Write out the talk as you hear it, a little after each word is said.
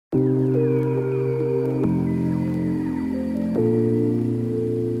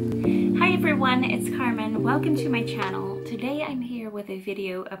everyone, it's Carmen. Welcome to my channel. Today I'm here with a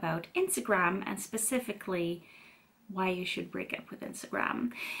video about Instagram and specifically why you should break up with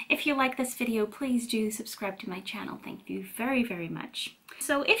Instagram. If you like this video, please do subscribe to my channel. Thank you very, very much.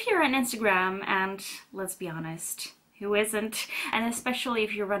 So if you're on Instagram, and let's be honest, who isn't? And especially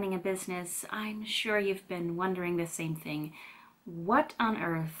if you're running a business, I'm sure you've been wondering the same thing. What on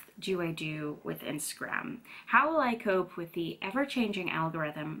earth do I do with Instagram? How will I cope with the ever-changing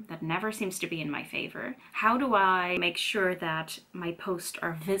algorithm that never seems to be in my favor? How do I make sure that my posts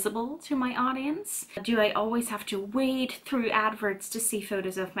are visible to my audience? Do I always have to wade through adverts to see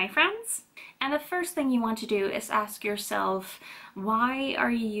photos of my friends? And the first thing you want to do is ask yourself, why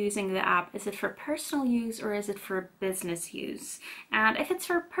are you using the app? Is it for personal use or is it for business use? And if it's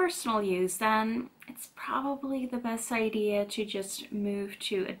for personal use, then it's probably the best idea to just move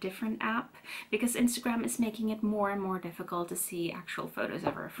to a different app, because Instagram is making it more and more difficult to see actual photos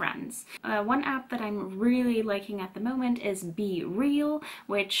of our friends. One app that I'm really liking at the moment is BeReal,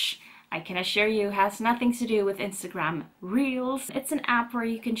 which I can assure you has nothing to do with Instagram Reels. It's an app where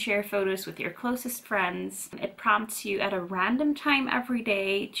you can share photos with your closest friends. It prompts you at a random time every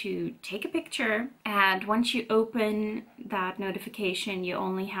day to take a picture, and once you open that notification, you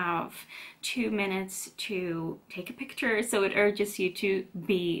only have 2 minutes to take a picture, so it urges you to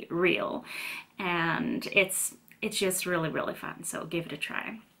be real. And it's just really, really fun, so give it a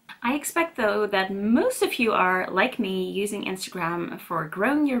try. I expect though that most of you are, like me, using Instagram for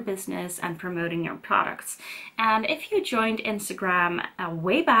growing your business and promoting your products. And if you joined Instagram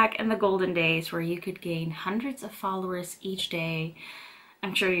way back in the golden days where you could gain hundreds of followers each day,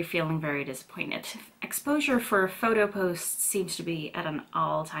 I'm sure you're feeling very disappointed. Exposure for photo posts seems to be at an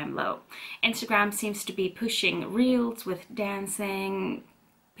all-time low. Instagram seems to be pushing reels with dancing,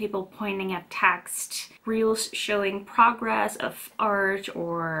 people pointing at text, reels showing progress of art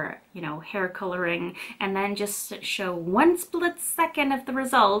or, hair coloring, and then just show 1 split second of the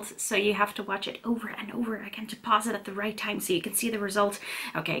result, so you have to watch it over and over again to pause it at the right time so you can see the result.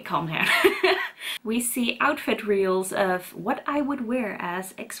 Okay, calm down. We see outfit reels of what I would wear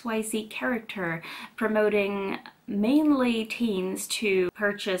as XYZ character, promoting mainly teens to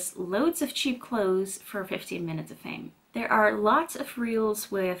purchase loads of cheap clothes for 15 minutes of fame. There are lots of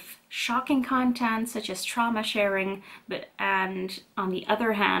reels with shocking content such as trauma sharing, and on the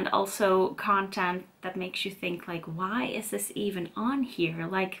other hand also content that makes you think, like, why is this even on here?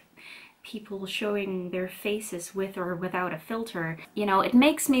 Like people showing their faces with or without a filter. It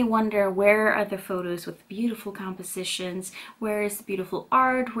makes me wonder, where are the photos with beautiful compositions? Where is the beautiful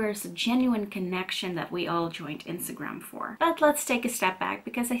art? Where's the genuine connection that we all joined Instagram for? But let's take a step back,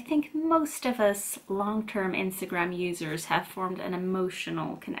 because I think most of us long-term Instagram users have formed an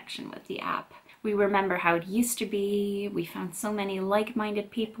emotional connection with the app. We remember how it used to be, we found so many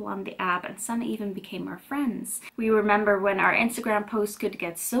like-minded people on the app, and some even became our friends. We remember when our Instagram posts could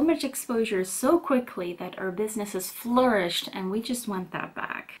get so much exposure so quickly that our businesses flourished, and we just want that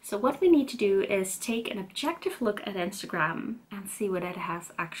back. So what we need to do is take an objective look at Instagram and see what it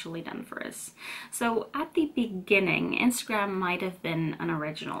has actually done for us. So at the beginning, Instagram might have been an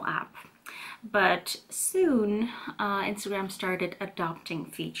original app. But soon, Instagram started adopting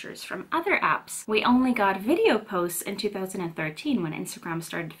features from other apps. We only got video posts in 2013 when Instagram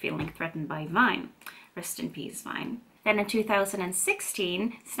started feeling threatened by Vine. Rest in peace, Vine. Then in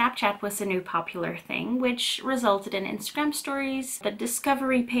 2016, Snapchat was a new popular thing, which resulted in Instagram stories, the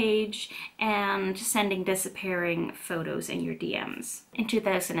discovery page, and sending disappearing photos in your DMs. In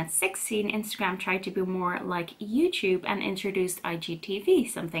 2016, Instagram tried to be more like YouTube and introduced IGTV,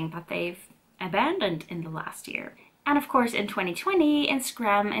 something that they've abandoned in the last year. And of course, in 2020,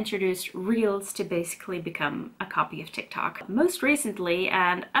 Instagram introduced Reels to basically become a copy of TikTok. Most recently,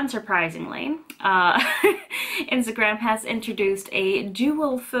 and unsurprisingly, Instagram has introduced a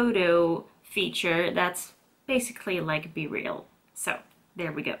dual photo feature that's basically like BeReal. So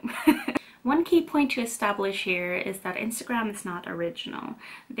there we go. One key point to establish here is that Instagram is not original.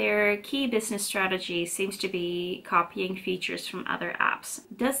 Their key business strategy seems to be copying features from other apps.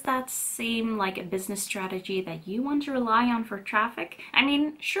 Does that seem like a business strategy that you want to rely on for traffic? I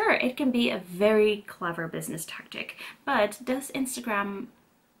mean, sure, it can be a very clever business tactic, but does Instagram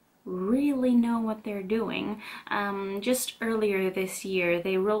really know what they're doing? Just earlier this year,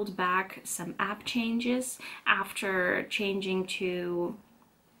 they rolled back some app changes after changing to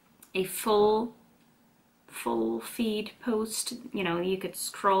a full feed post. You could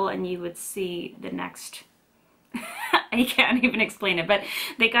scroll and you would see the next I can't even explain it, but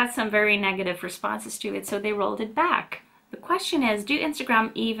they got some very negative responses to it, so they rolled it back. The question is, do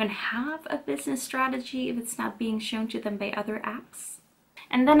Instagram even have a business strategy if it's not being shown to them by other apps?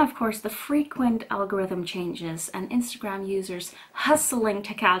 And then of course the frequent algorithm changes and Instagram users hustling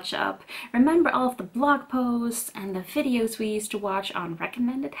to catch up. Remember all of the blog posts and the videos we used to watch on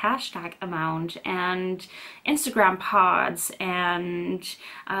recommended hashtag amount and Instagram pods and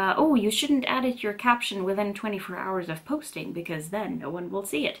oh, you shouldn't edit your caption within 24 hours of posting because then no one will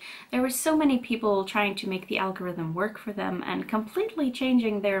see it. There were so many people trying to make the algorithm work for them and completely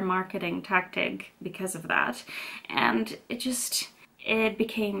changing their marketing tactic because of that. And it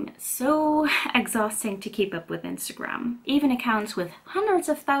became so exhausting to keep up with Instagram. Even accounts with hundreds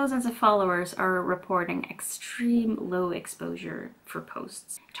of thousands of followers are reporting extreme low exposure for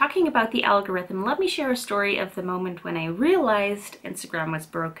posts. Talking about the algorithm, let me share a story of the moment when I realized Instagram was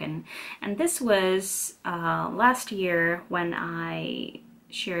broken. And this was last year when I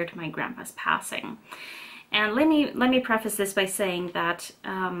shared my grandpa's passing. And let me preface this by saying that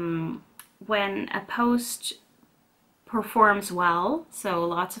when a post performs well, so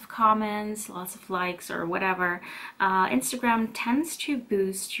lots of comments, lots of likes or whatever, Instagram tends to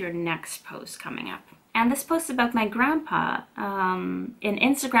boost your next post coming up. And this post about my grandpa, in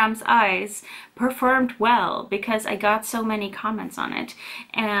Instagram's eyes, performed well because I got so many comments on it.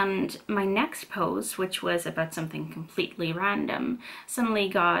 And my next post, which was about something completely random, suddenly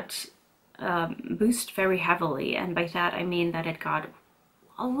got boosted very heavily. And by that I mean that it got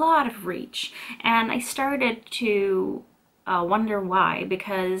a lot of reach, and I started to wonder why,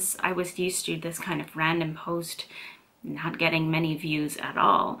 because I was used to this kind of random post not getting many views at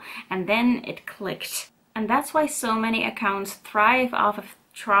all, and then it clicked. And that's why so many accounts thrive off of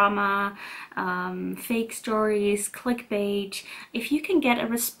trauma, fake stories, clickbait. If you can get a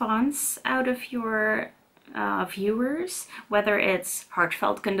response out of your viewers, whether it's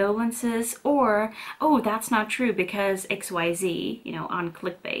heartfelt condolences or, oh, that's not true because XYZ, you know, on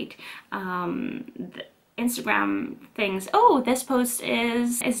clickbait, Instagram thinks, oh, this post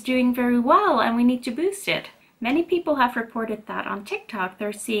is doing very well and we need to boost it. Many people have reported that on TikTok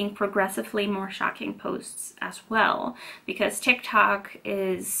they're seeing progressively more shocking posts as well, because TikTok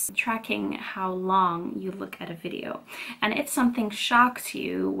is tracking how long you look at a video. And if something shocks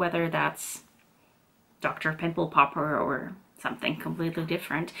you, whether that's Dr. Pimple Popper or something completely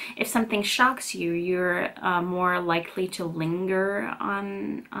different, if something shocks you, you're more likely to linger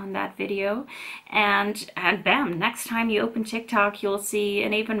on that video, and bam, next time you open TikTok you'll see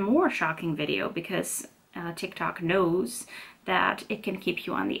an even more shocking video because TikTok knows that it can keep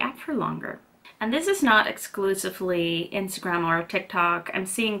you on the app for longer. And this is not exclusively Instagram or TikTok. I'm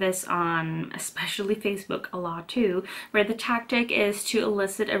seeing this on especially Facebook a lot too, where the tactic is to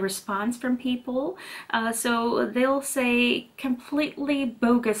elicit a response from people. So they'll say completely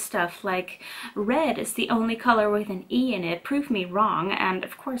bogus stuff like, red is the only color with an E in it, prove me wrong. And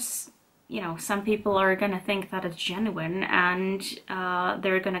of course, you know, some people are gonna think that it's genuine, and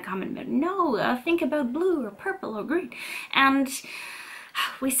they're gonna comment, no, think about blue or purple or green. And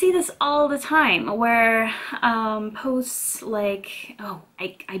we see this all the time where posts like, oh,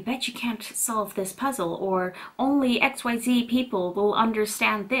 I bet you can't solve this puzzle, or only XYZ people will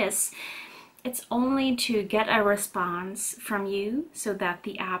understand this. It's only to get a response from you so that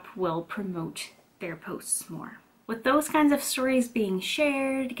the app will promote their posts more. With those kinds of stories being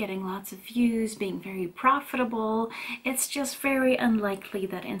shared, getting lots of views, being very profitable, it's just very unlikely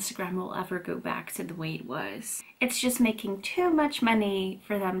that Instagram will ever go back to the way it was. It's just making too much money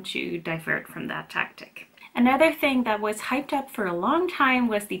for them to divert from that tactic. Another thing that was hyped up for a long time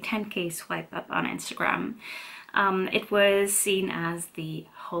was the 10K swipe up on Instagram. It was seen as the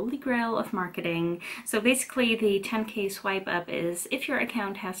holy grail of marketing. So basically the 10K swipe up is if your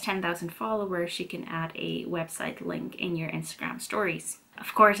account has 10,000 followers, you can add a website link in your Instagram stories.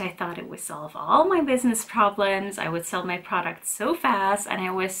 Of course, I thought it would solve all my business problems. I would sell my product so fast, and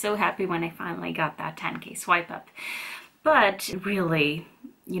I was so happy when I finally got that 10K swipe up. But really,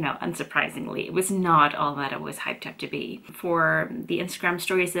 you know, unsurprisingly, it was not all that it was hyped up to be. For the Instagram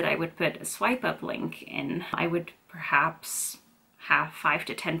stories that I would put a swipe up link in, I would perhaps have 5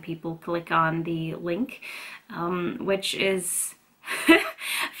 to 10 people click on the link, which is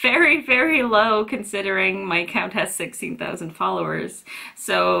very, very low considering my account has 16,000 followers.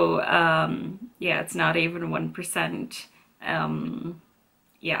 So yeah, it's not even 1%.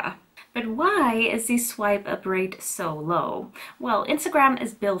 Yeah. But why is the swipe up rate so low? Well, Instagram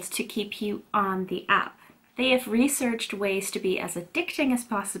is built to keep you on the app. They have researched ways to be as addicting as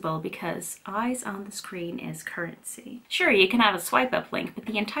possible because eyes on the screen is currency. Sure, you can have a swipe up link, but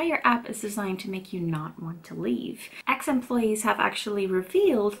the entire app is designed to make you not want to leave. Ex-employees have actually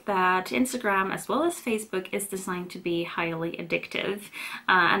revealed that Instagram as well as Facebook is designed to be highly addictive,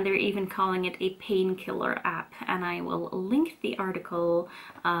 and they're even calling it a painkiller app, and I will link the article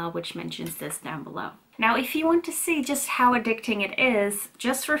which mentions this down below. Now, if you want to see just how addicting it is,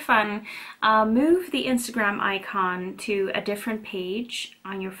 just for fun, move the Instagram icon to a different page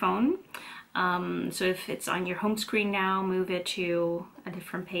on your phone. So if it's on your home screen now, move it to a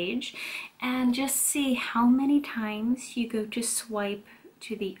different page and just see how many times you go to swipe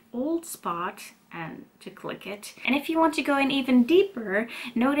to the old spot and to click it. And if you want to go in even deeper,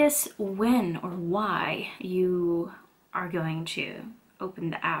 notice when or why you are going to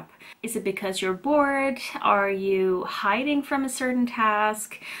open the app. Is it because you're bored? Are you hiding from a certain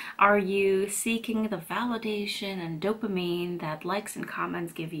task? Are you seeking the validation and dopamine that likes and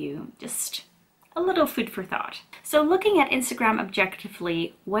comments give you? Just a little food for thought. So looking at Instagram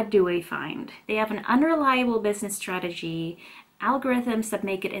objectively, what do we find? They have an unreliable business strategy, algorithms that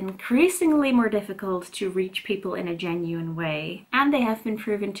make it increasingly more difficult to reach people in a genuine way, and they have been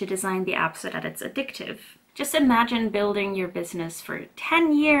proven to design the app so that it's addictive. Just imagine building your business for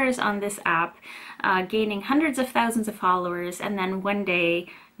 10 years on this app, gaining hundreds of thousands of followers, and then one day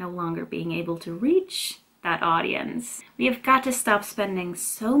no longer being able to reach that audience. We have got to stop spending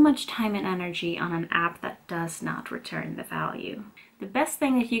so much time and energy on an app that does not return the value. The best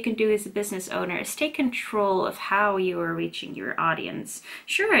thing that you can do as a business owner is take control of how you are reaching your audience.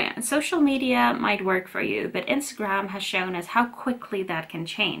 Sure, social media might work for you, but Instagram has shown us how quickly that can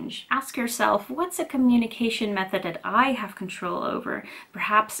change. Ask yourself, what's a communication method that I have control over?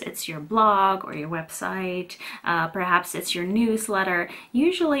 Perhaps it's your blog or your website, perhaps it's your newsletter.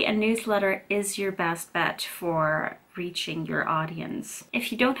 Usually a newsletter is your best bet for reaching your audience.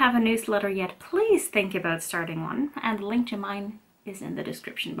 If you don't have a newsletter yet, please think about starting one, and the link to mine is in the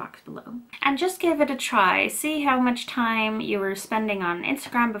description box below. And just give it a try. See how much time you were spending on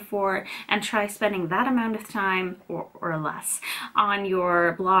Instagram before and try spending that amount of time or less on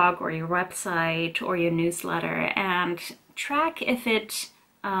your blog or your website or your newsletter, and track if it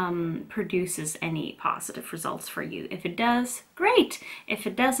produces any positive results for you. If it does, great. If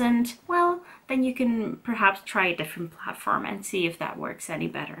it doesn't, well, then you can perhaps try a different platform and see if that works any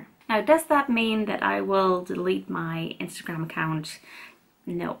better. Now, does that mean that I will delete my Instagram account?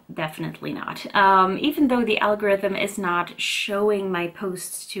 No, definitely not. Even though the algorithm is not showing my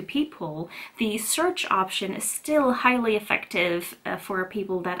posts to people, the search option is still highly effective for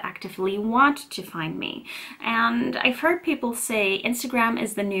people that actively want to find me. And I've heard people say Instagram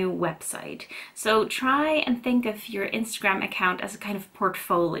is the new website. So try and think of your Instagram account as a kind of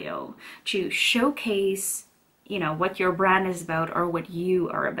portfolio to showcase what your brand is about or what you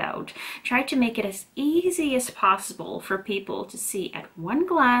are about. Try to make it as easy as possible for people to see at one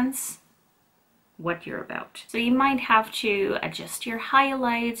glance what you're about. So you might have to adjust your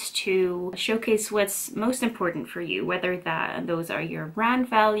highlights to showcase what's most important for you, whether those are your brand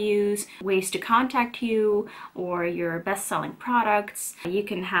values, ways to contact you, or your best-selling products. You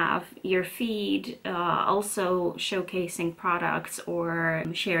can have your feed also showcasing products or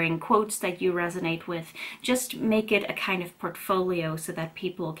sharing quotes that you resonate with. Just make it a kind of portfolio so that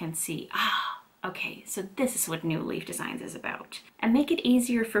people can see, okay, so this is what New Leaf Designs is about. And make it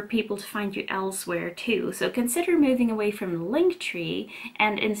easier for people to find you elsewhere too. So consider moving away from Linktree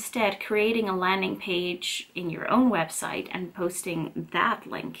and instead creating a landing page in your own website and posting that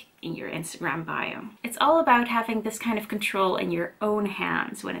link in your Instagram bio. It's all about having this kind of control in your own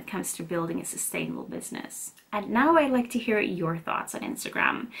hands when it comes to building a sustainable business. And now I'd like to hear your thoughts on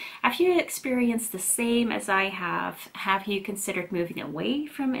Instagram. Have you experienced the same as I have? Have you considered moving away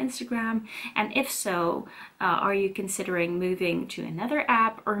from Instagram? And if so, are you considering moving to another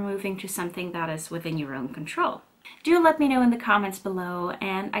app or moving to something that is within your own control? Do let me know in the comments below,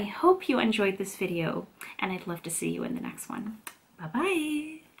 and I hope you enjoyed this video, and I'd love to see you in the next one.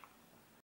 Bye-bye!